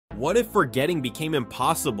What if forgetting became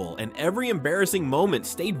impossible and every embarrassing moment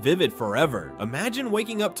stayed vivid forever? Imagine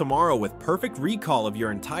waking up tomorrow with perfect recall of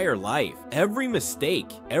your entire life. Every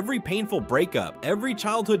mistake, every painful breakup, every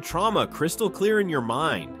childhood trauma crystal clear in your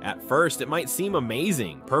mind. At first, it might seem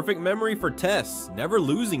amazing. Perfect memory for tests, never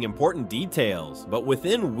losing important details. But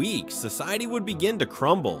within weeks, society would begin to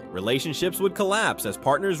crumble. Relationships would collapse as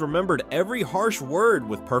partners remembered every harsh word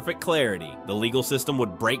with perfect clarity. The legal system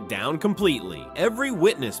would break down completely. Every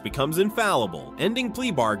witness becomes infallible, ending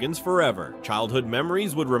plea bargains forever. Childhood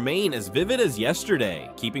memories would remain as vivid as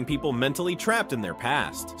yesterday, keeping people mentally trapped in their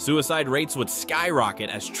past. Suicide rates would skyrocket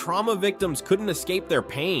as trauma victims couldn't escape their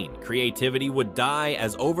pain. Creativity would die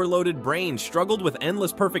as overloaded brains struggled with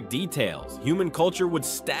endless perfect details. Human culture would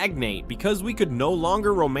stagnate because we could no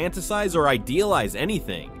longer romanticize or idealize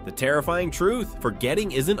anything. The terrifying truth: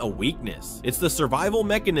 forgetting isn't a weakness. It's the survival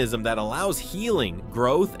mechanism that allows healing,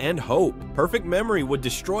 growth, and hope. Perfect memory would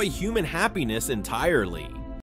destroy human happiness entirely.